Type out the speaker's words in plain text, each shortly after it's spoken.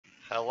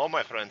Hello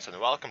my friends and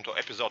welcome to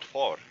episode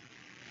 4.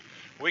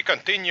 We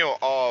continue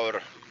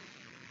our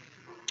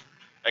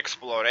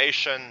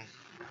exploration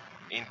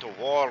into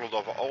world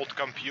of old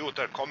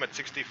computer Comet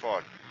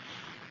 64.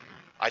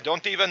 I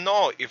don't even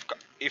know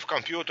if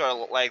computer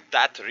like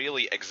that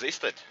really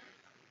existed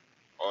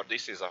or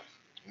this is a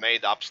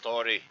made up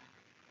story.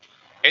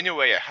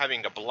 Anyway,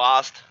 having a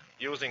blast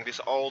using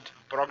this old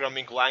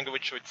programming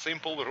language with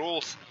simple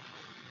rules,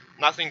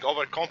 nothing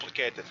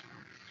overcomplicated.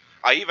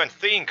 I even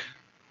think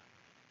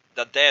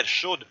that there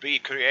should be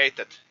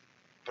created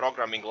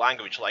programming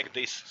language like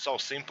this, so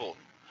simple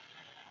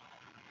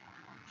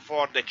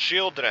for the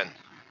children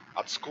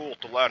at school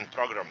to learn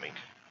programming,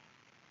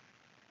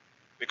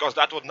 because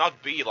that would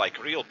not be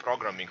like real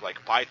programming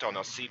like Python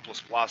or C++,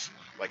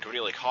 like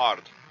really hard.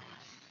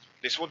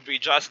 This would be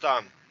just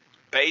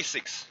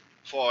basics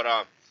for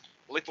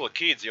little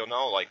kids, you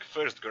know, like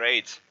first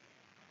grades,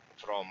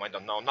 from I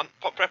don't know, not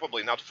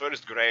probably not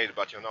first grade,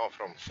 but you know,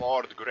 from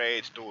fourth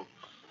grade to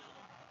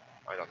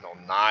I don't know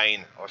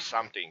 9 or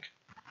something,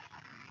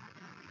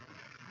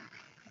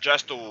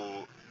 just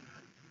to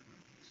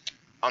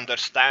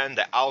understand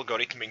the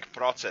algorithmic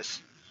process.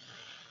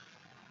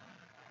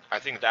 I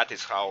think that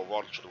is how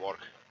world should work.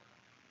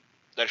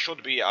 There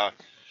should be a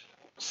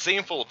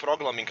simple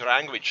programming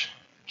language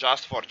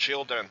just for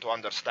children to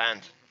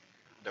understand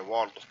the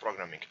world of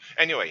programming.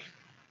 Anyway,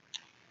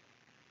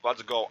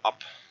 let's go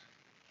up.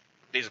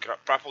 This is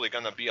probably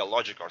gonna be a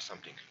logic or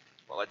something.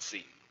 Well, let's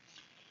see.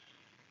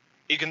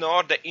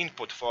 Ignore the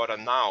input for a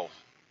now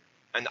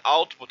and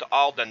output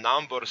all the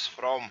numbers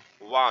from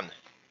 1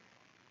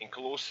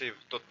 inclusive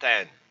to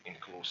 10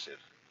 inclusive.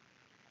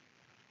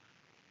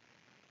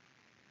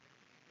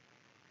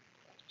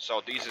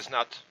 So this is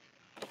not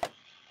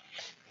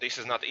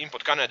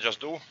input. Can I just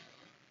do?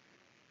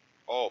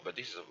 Oh, but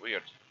this is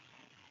weird.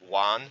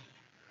 1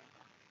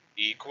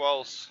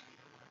 equals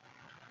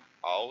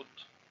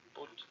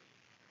output.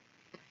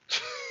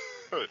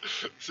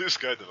 This is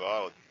kind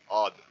of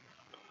odd.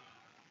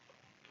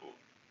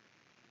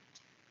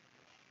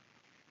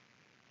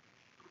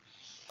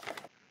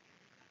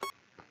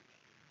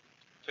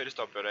 First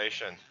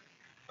operation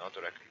not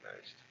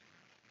recognized.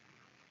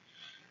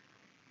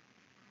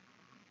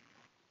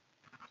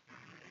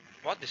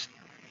 What does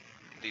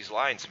these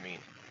lines mean?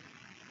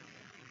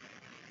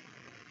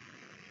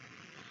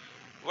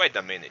 Wait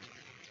a minute.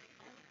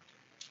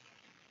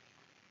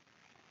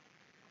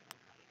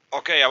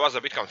 Okay, I was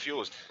a bit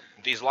confused.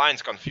 These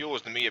lines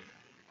confused me.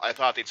 I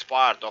thought it's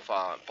part of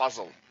a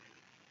puzzle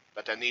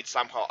that I need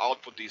somehow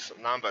output these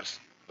numbers,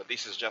 but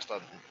this is just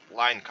a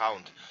line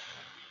count.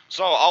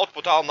 So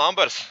output all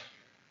numbers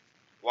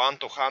 1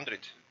 to 100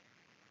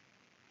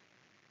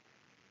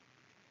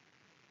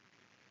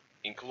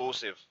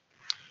 inclusive.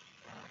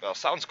 Well,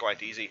 sounds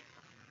quite easy.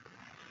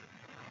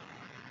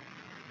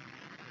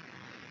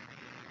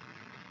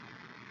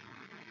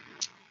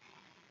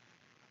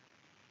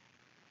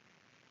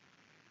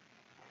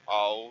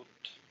 Out.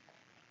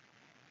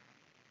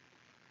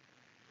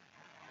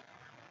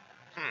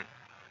 Hmm.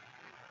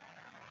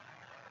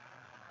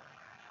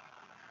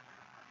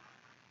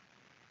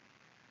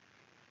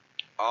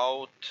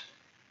 Output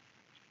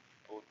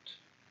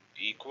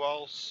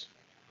equals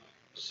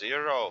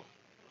 0.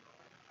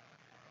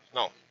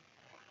 No,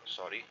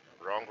 sorry.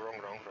 Wrong.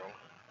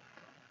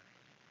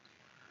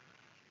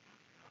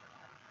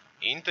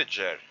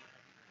 Integer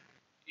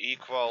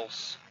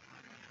equals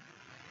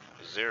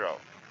 0.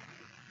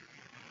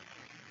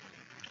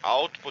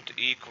 Output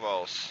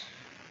equals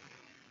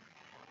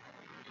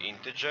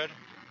integer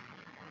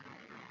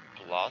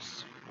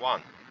plus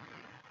 1.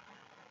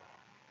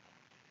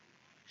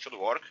 Should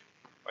work,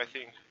 I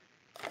think.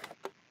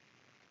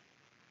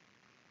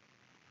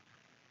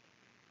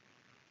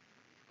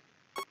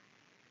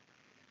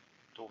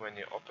 Too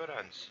many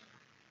operands.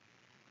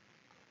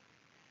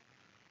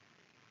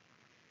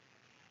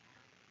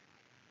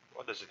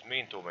 What does it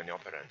mean, too many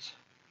operands?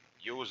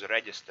 Use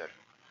register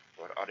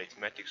for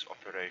arithmetics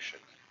operation.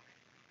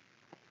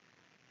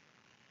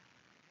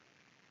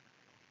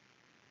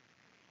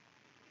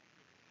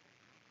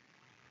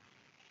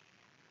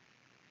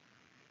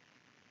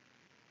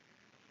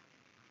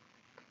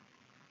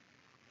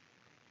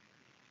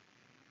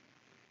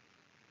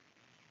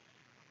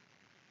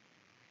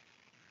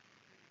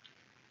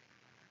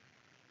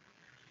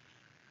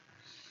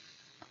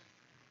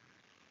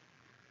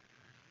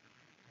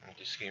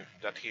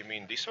 That he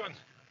mean this one?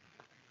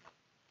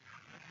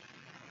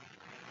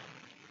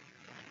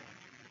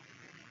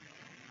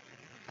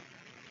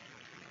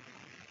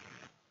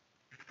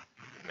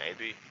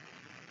 Maybe.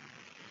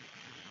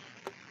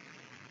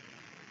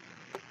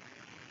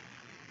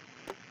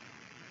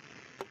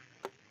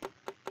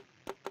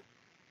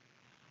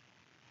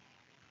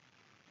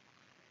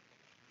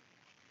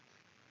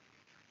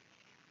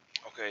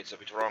 Okay, it's a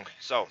bit wrong.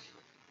 So,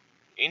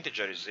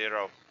 integer is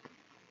 0.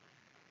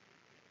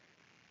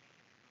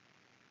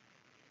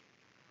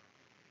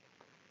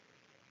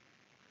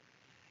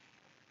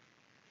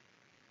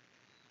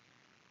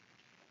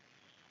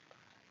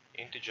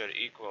 Integer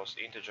equals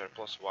integer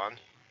plus 1.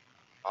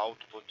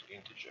 Output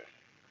integer.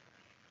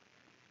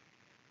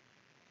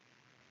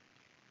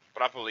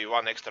 Probably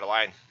one extra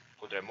line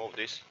could remove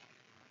this.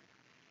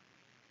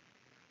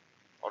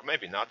 Or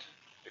maybe not,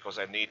 because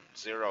I need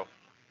 0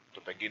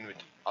 to begin with,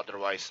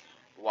 otherwise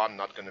 1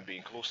 not gonna be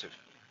inclusive.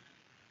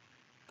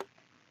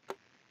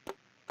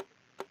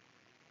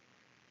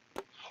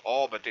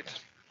 Oh, but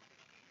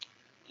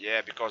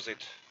yeah, because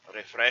it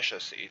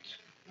refreshes, it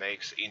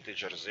makes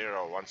integer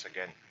 0 once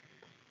again.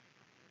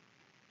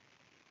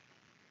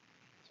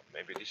 So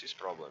maybe this is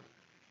problem.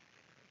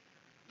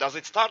 Does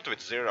it start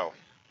with 0?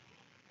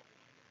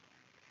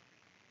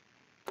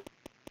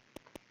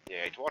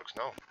 Yeah, it works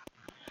now.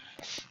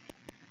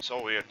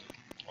 So weird.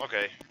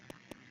 Okay.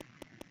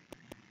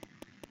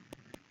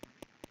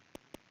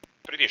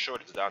 Pretty sure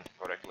it's done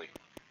correctly.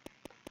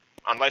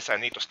 Unless I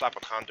need to stop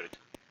at 100.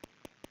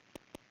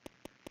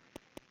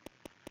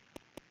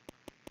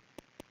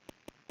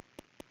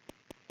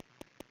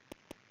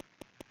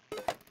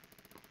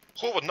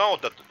 Who would know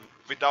that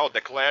without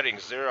declaring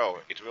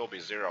 0, it will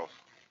be 0?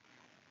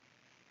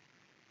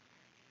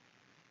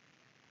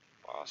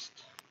 Past.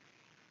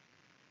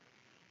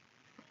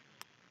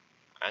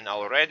 And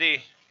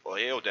already, oh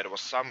yeah, there was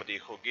somebody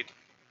who get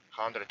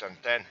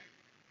 110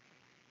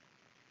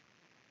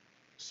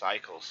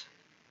 cycles.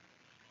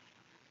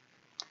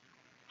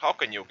 How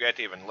can you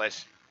get even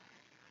less?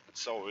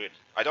 It's so weird.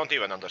 I don't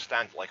even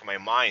understand, like my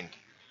mind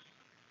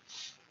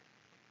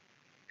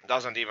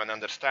doesn't even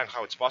understand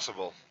how it's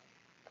possible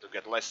to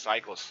get less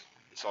cycles.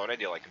 It's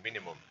already like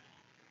minimum.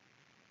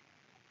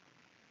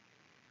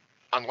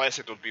 Unless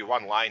it would be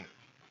one line.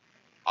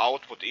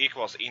 Output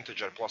equals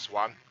integer plus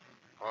 1.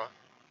 Huh?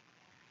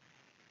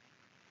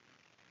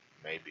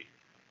 Maybe.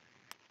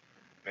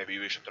 Maybe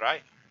we should try.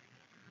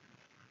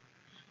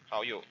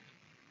 How you...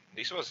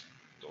 This was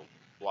to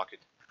block it.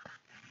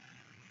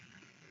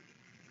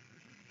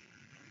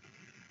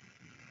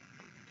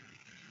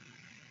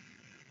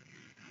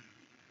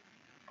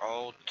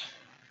 Output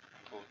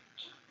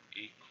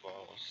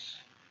equals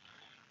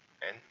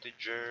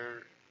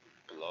integer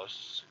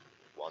plus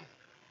 1.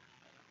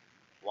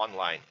 One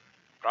line.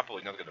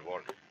 Probably not gonna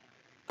work.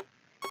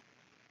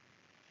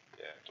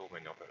 Yeah, too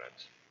many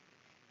operands.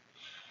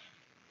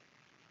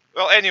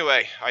 Well,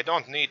 anyway, I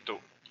don't need to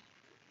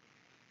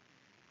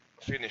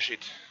finish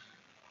it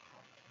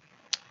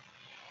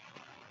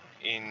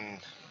in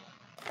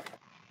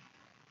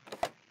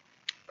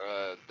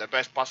the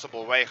best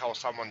possible way how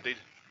someone did.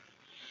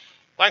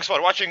 Thanks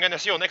for watching and I'll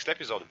see you next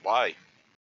episode. Bye.